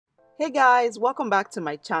Hey guys, welcome back to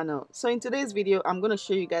my channel. So in today's video, I'm going to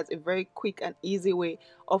show you guys a very quick and easy way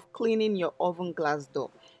of cleaning your oven glass door.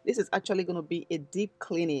 This is actually going to be a deep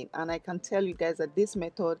cleaning, and I can tell you guys that this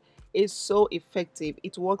method is so effective.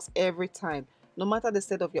 It works every time. No matter the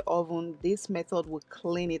state of your oven, this method will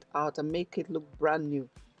clean it out and make it look brand new.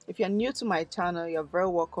 If you're new to my channel, you're very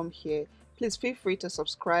welcome here. Please feel free to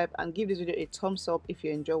subscribe and give this video a thumbs up if you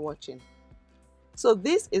enjoy watching. So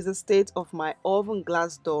this is the state of my oven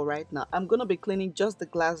glass door right now. I'm going to be cleaning just the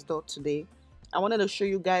glass door today. I wanted to show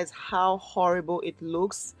you guys how horrible it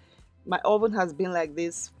looks. My oven has been like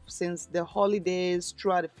this since the holidays,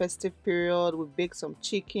 throughout the festive period. We baked some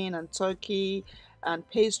chicken and turkey and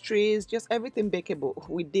pastries, just everything bakeable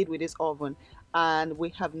we did with this oven, and we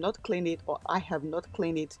have not cleaned it, or I have not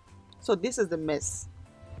cleaned it. So this is the mess.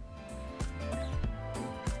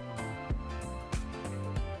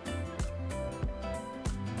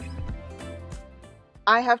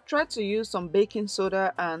 I have tried to use some baking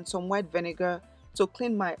soda and some white vinegar to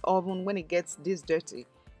clean my oven when it gets this dirty,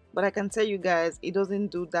 but I can tell you guys it doesn't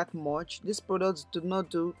do that much. These products do not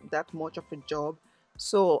do that much of a job,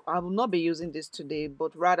 so I will not be using this today,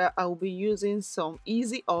 but rather I will be using some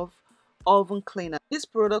easy off oven cleaner. This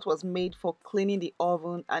product was made for cleaning the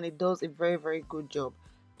oven and it does a very good job.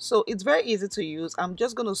 So it's very easy to use. I'm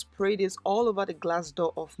just going to spray this all over the glass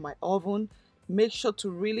door of my oven. Make sure to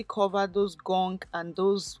really cover those gunk and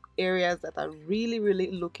those areas that are really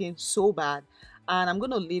looking so bad, and I'm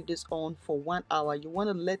going to leave this on for 1 hour. You want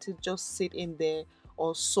to let it just sit in there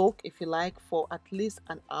or soak if you like for at least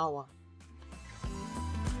an hour.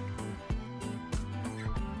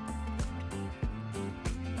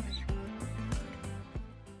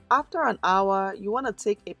 After an hour, you want to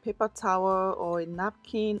take a paper towel or a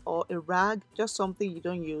napkin or a rag, just something you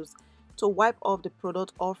don't use, to wipe off the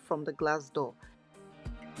product off from the glass door.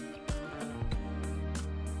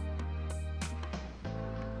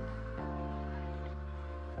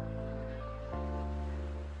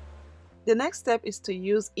 The next step is to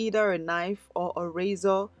use either a knife or a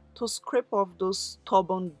razor to scrape off those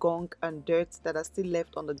stubborn gunk and dirt that are still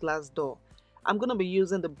left on the glass door. I'm going to be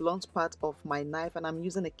using the blunt part of my knife, and I'm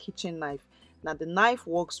using a kitchen knife. Now the knife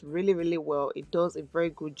works really well. It does a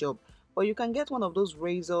very good job. But you can get one of those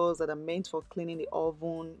razors that are meant for cleaning the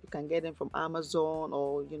oven. You can get them from Amazon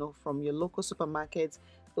or from your local supermarkets.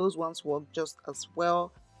 Those ones work just as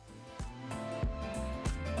well.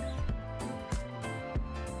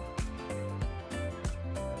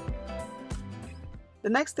 The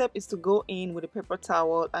next step is to go in with a paper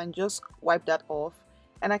towel and just wipe that off.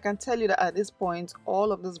 And I can tell you that at this point,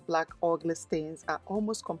 all of those black ugly stains are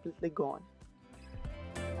almost completely gone.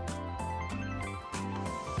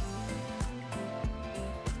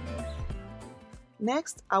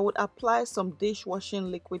 Next, I would apply some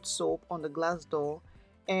dishwashing liquid soap on the glass door,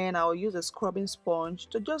 and I'll use a scrubbing sponge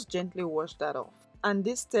to just gently wash that off. And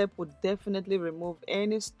this step would definitely remove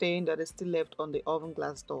any stain that is still left on the oven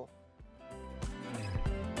glass door.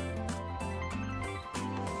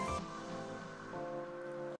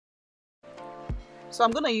 So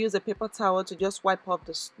I'm going to use a paper towel to just wipe off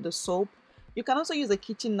the soap. You can also use a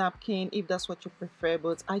kitchen napkin if that's what you prefer,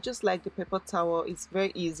 but I just like the paper towel. It's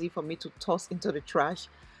very easy for me to toss into the trash.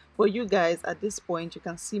 But you guys, at this point, you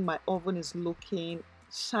can see my oven is looking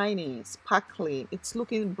shiny, sparkling. It's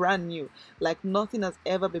looking brand new, like nothing has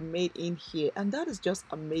ever been made in here, and that is just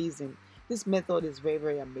amazing. This method is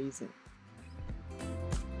very amazing.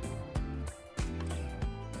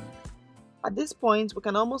 At this point, we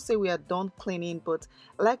can almost say we are done cleaning, but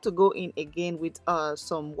I like to go in again with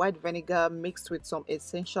some white vinegar mixed with some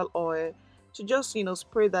essential oil to just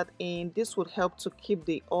spray that in. This would help to keep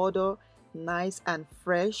the odor nice and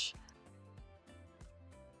fresh.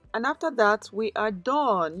 And after that, we are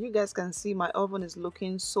done. You guys can see my oven is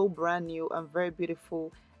looking so brand new and very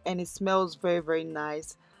beautiful, and it smells very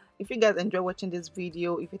nice. If you guys enjoy watching this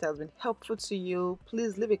video, if it has been helpful to you,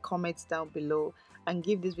 please leave a comment down below and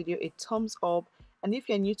give this video a thumbs up. And if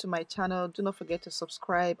you're new to my channel, do not forget to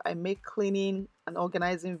subscribe. I make cleaning and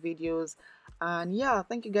organizing videos. And yeah,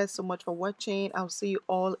 thank you guys so much for watching. I'll see you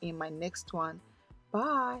all in my next one.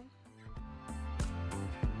 Bye.